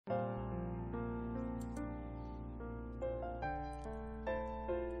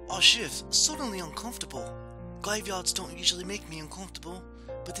Shiv's suddenly uncomfortable. Graveyards don't usually make me uncomfortable,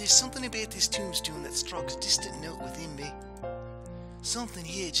 but there's something about this tombstone that struck a distant note within me. Something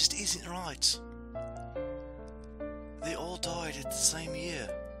here just isn't right. They all died at the same year.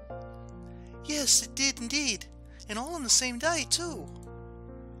 Yes, it did indeed, and all on the same day too.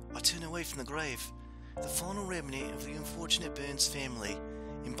 I turn away from the grave, the final remnant of the unfortunate Burns family,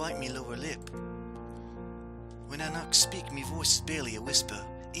 and bite me lower lip. When I not speak, me voice is barely a whisper,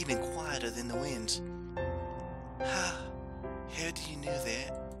 even quieter than the wind. How do you know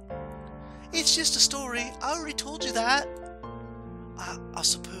that? It's just a story, I already told you that. I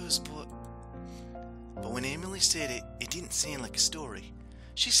suppose, but when Emily said it, it didn't sound like a story.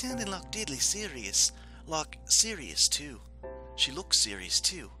 She sounded like deadly serious, like serious too. She looked serious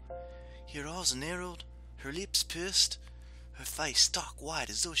too. Her eyes narrowed, her lips pursed, her face stark white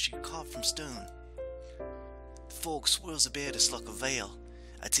as though she carved from stone. The fog swirls about us like a veil.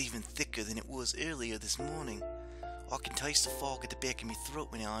 It's even thicker than it was earlier this morning. I can taste the fog at the back of my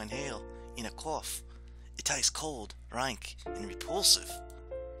throat when I inhale, in a cough. It tastes cold, rank, and repulsive.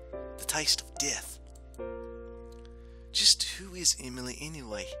 The taste of death. Just who is Emily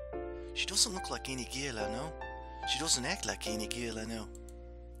anyway? She doesn't look like any girl I know. She doesn't act like any girl I know.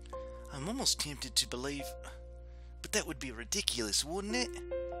 I'm almost tempted to believe, but that would be ridiculous, wouldn't it?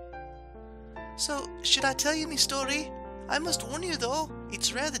 So, should I tell you my story? I must warn you though,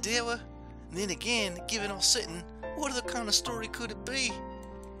 it's rather dour. And then again, given our sitting, what other kind of story could it be?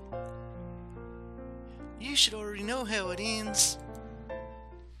 You should already know how it ends.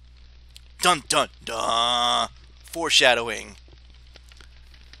 Dun dun dun! Foreshadowing.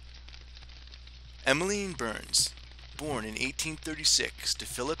 Emmeline Burns, born in 1836 to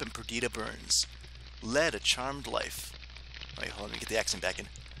Philip and Perdita Burns, led a charmed life. Wait, hold on, let me get the accent back in.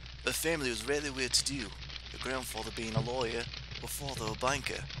 Her family was rather well-to-do, her grandfather being a lawyer, her father a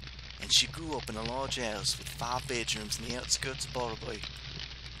banker, and she grew up in a large house with 5 bedrooms in the outskirts of Barby.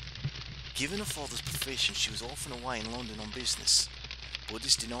 Given her father's profession, she was often away in London on business, but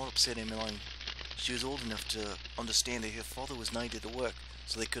this did not upset Emmeline. She was old enough to understand that her father was needed to work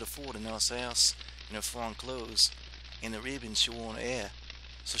so they could afford a nice house and her fine clothes and the ribbons she wore in her hair,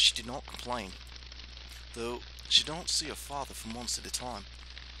 so she did not complain. Though she did not see her father for months at a time.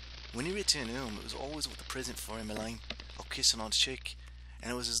 When he returned home, it was always with a present for Emmeline, a kiss on the cheek,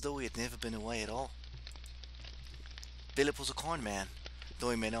 and it was as though he had never been away at all. Philip was a kind man, though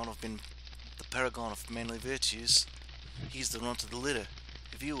he may not have been the paragon of manly virtues. He's the runt of the litter.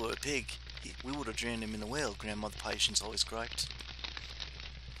 If he were a pig, we would have drowned him in the well, Grandmother Patience always griped.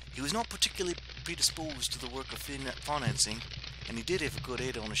 He was not particularly predisposed to the work of financing, and he did have a good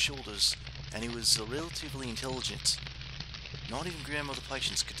head on his shoulders, and he was relatively intelligent. Not even Grandmother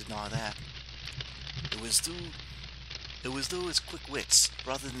Patience could deny that. It was through his quick wits,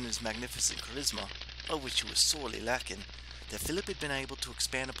 rather than his magnificent charisma, of which he was sorely lacking, that Philip had been able to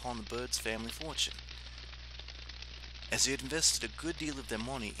expand upon the Burns family fortune, as he had invested a good deal of their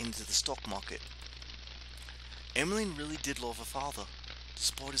money into the stock market. Emmeline really did love her father,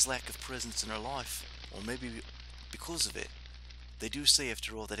 despite his lack of presence in her life, or maybe because of it. They do say,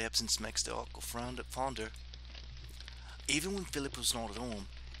 after all, that absence makes the uncle fonder. Even when Philip was not at home,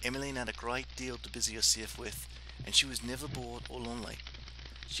 Emmeline had a great deal to busy herself with, and she was never bored or lonely.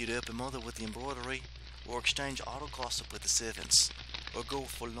 She'd help her mother with the embroidery, or exchange idle gossip with the servants, or go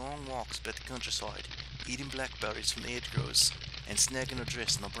for long walks about the countryside, eating blackberries from the hedgerows, and snagging her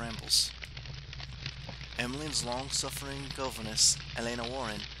dress in the brambles. Emmeline's long-suffering governess, Elena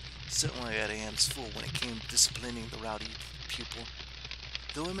Warren, certainly had her hands full when it came to disciplining the rowdy pupil.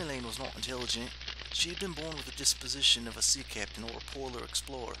 Though Emmeline was not intelligent, she had been born with the disposition of a sea captain or a polar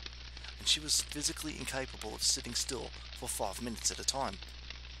explorer, and she was physically incapable of sitting still for 5 minutes at a time.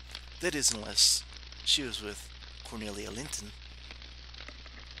 That is, unless she was with Cornelia Linton.